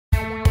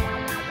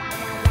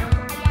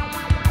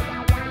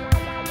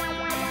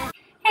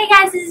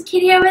guys, this is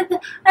Kitty here with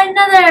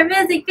another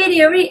music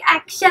video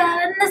reaction.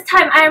 This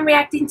time I am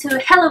reacting to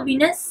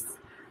hellovi너스,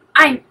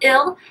 I'm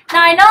Ill.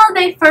 Now I know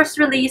they first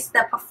released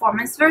the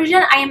performance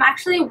version. I am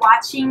actually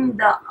watching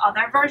the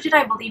other version.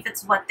 I believe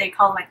it's what they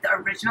call like the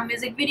original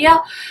music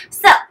video.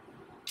 So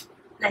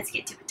let's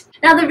get to it.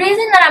 Now the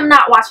reason that I'm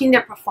not watching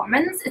their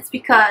performance, it's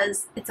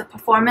because it's a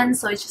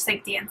performance, so it's just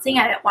like dancing.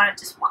 I didn't want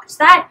to just watch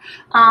that.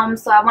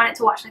 So I wanted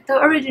to watch like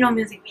the original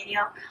music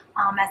video,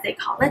 as they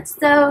call it.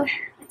 So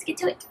let's get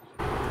to it.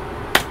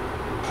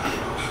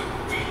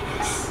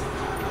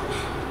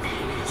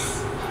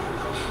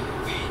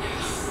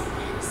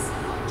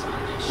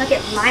 Look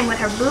at Lime with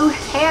her blue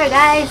hair,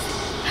 guys.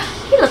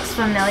 He looks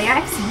familiar.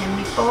 I've seen him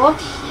before.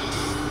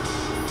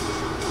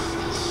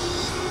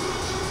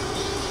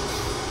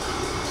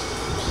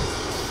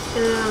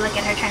 Ooh, look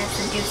at her trying to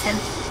seduce him.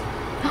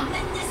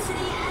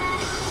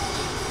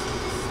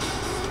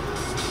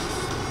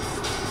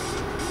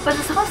 But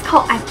the song's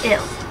called I'm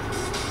Ill.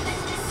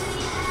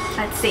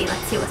 Let's see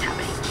what's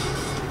happening.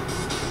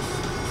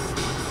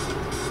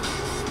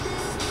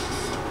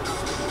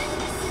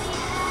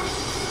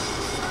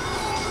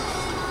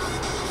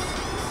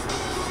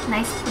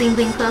 Nice bling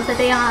bling clothes that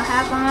they all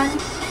have on.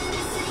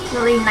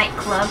 Really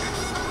nightclub.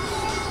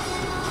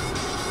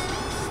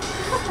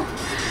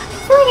 I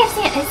feel like I've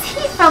seen it. Is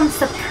he from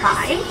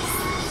Surprise?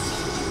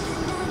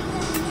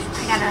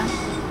 I gotta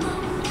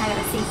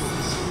see.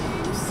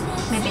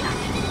 Maybe not.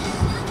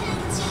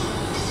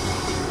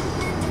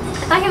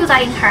 I thought he was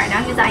eyeing her.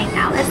 Now he's eyeing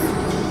Alice.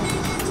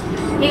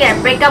 You gotta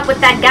break up with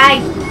that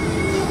guy.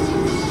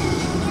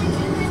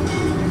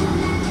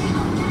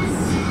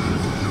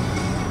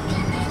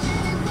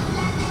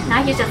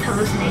 Now he's just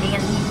hallucinating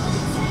and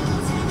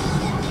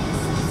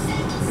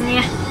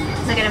yeah,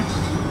 look at him.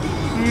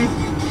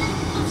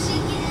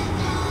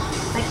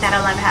 Like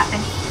that'll never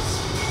happen.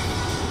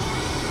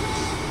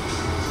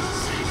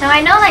 Now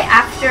I know like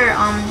after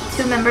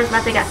two members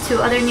left, they got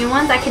two other new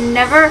ones. I can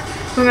never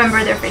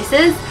remember their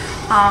faces.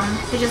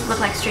 They just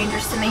look like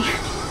strangers to me.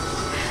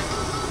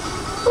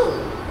 Ooh.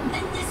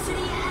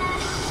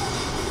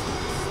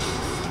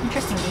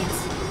 Interesting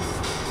dance.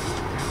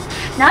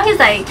 Now he's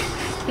like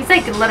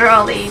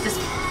literally just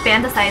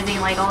fantasizing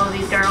like all of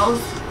these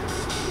girls.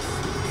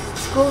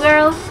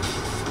 Schoolgirls?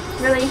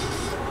 Really?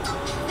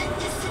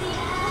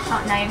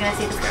 Oh, now you're gonna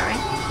see this girl,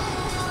 right?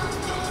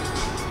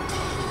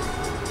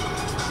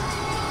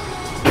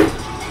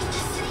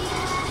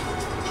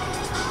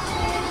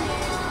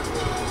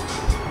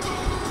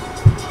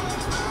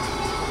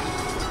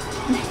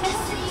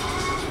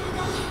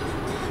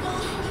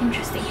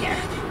 Interesting hair.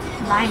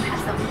 Lime has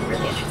some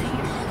really interesting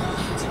hair.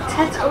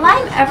 Has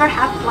Lime ever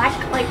had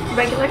black, like,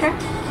 regular hair?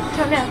 I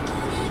don't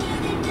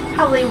know.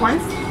 Probably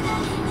once.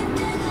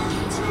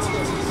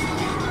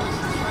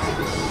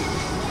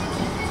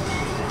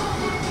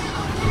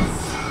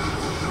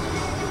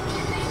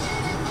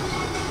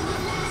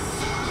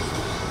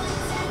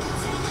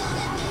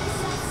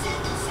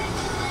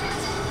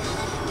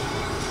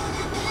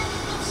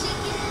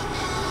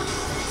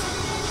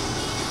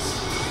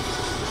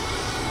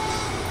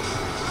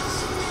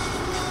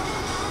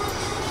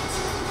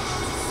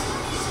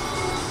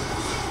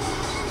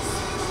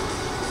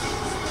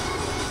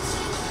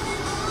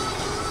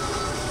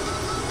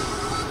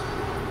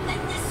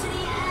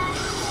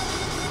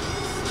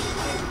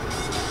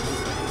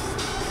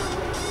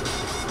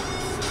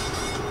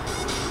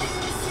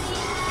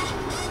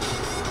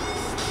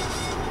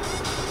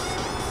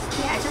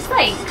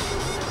 Like,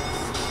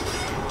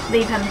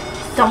 leave him,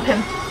 dump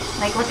him.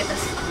 Like, look at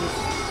this.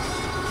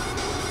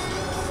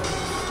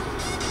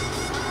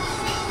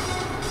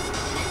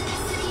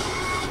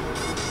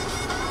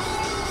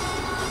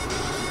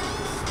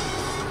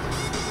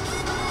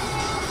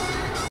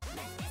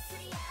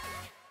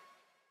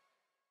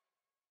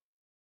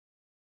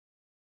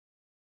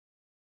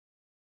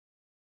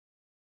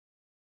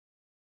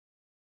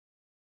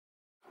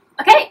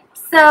 Okay,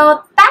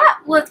 so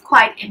that was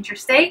quite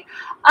interesting.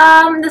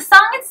 The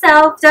song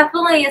itself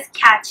definitely is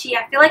catchy.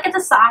 I feel like it's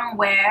a song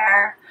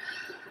where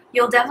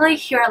you'll definitely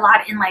hear a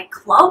lot in like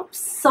clubs.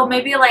 So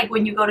maybe like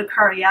when you go to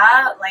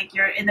Korea, like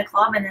you're in the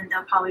club and then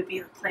they'll probably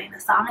be playing the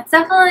song. It's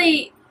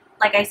definitely,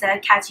 like I said, a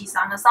catchy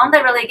song. A song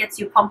that really gets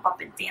you pumped up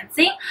and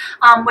dancing.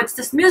 Which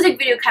this music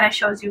video kind of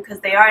shows you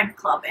because they are in a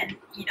club and,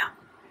 you know,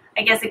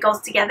 I guess it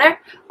goes together.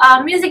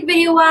 Music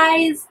video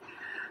wise,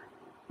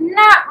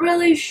 not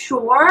really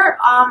sure.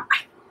 I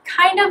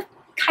kind of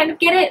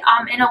get it.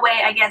 In a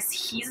way, I guess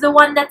he's the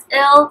one that's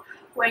ill,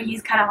 where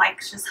he's kind of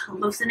like just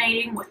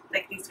hallucinating with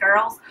like these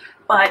girls.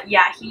 But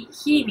yeah,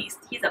 he's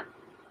a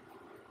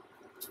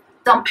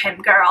dump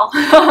him girl.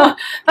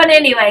 But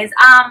anyways,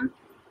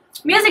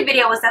 music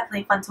video was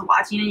definitely fun to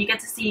watch. You know, you get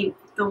to see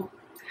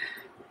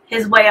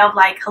his way of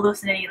like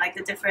hallucinating like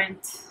the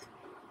different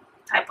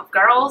type of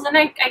girls, and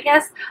I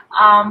guess.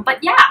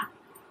 But yeah,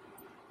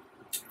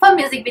 fun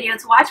music video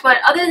to watch. But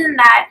other than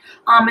that,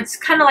 it's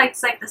kind of like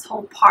this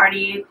whole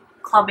party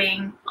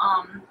clubbing.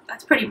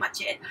 That's pretty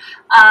much it.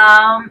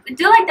 I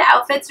do like the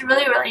outfits,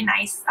 really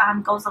nice.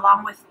 Goes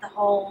along with the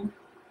whole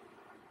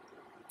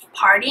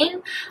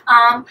partying.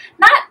 Not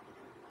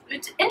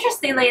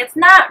interestingly, it's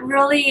not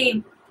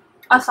really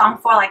a song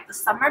for like the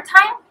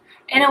summertime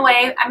in a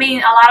way. I mean,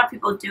 a lot of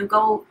people do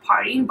go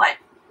partying, but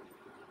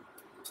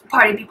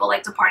party people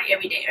like to party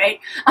every day, right?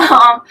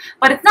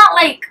 But it's not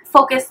like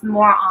focused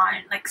more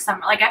on like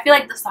summer. Like I feel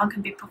like the song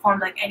can be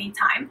performed like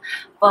anytime,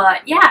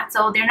 but yeah,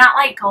 so they're not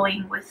like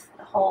going with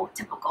the whole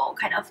typical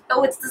kind of,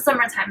 oh, it's the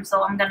summertime,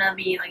 so I'm gonna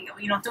be like,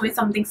 you know, doing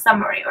something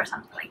summery or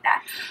something like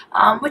that,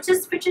 which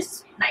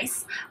is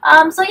nice.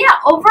 So yeah,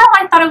 overall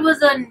I thought it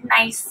was a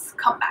nice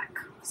comeback.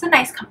 It's a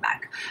nice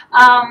comeback.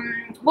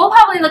 We'll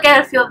probably look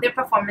at a few of their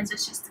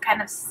performances just to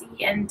kind of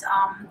see and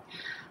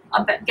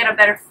get a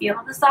better feel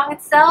of the song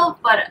itself,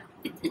 but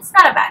it's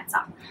not a bad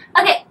song.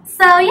 Okay,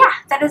 so yeah,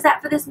 that is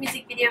that for this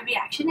music video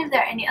reaction. If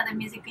there are any other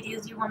music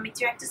videos you want me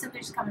to react to, simply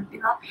just comment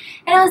below,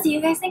 and I will see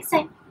you guys next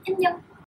time. 안녕.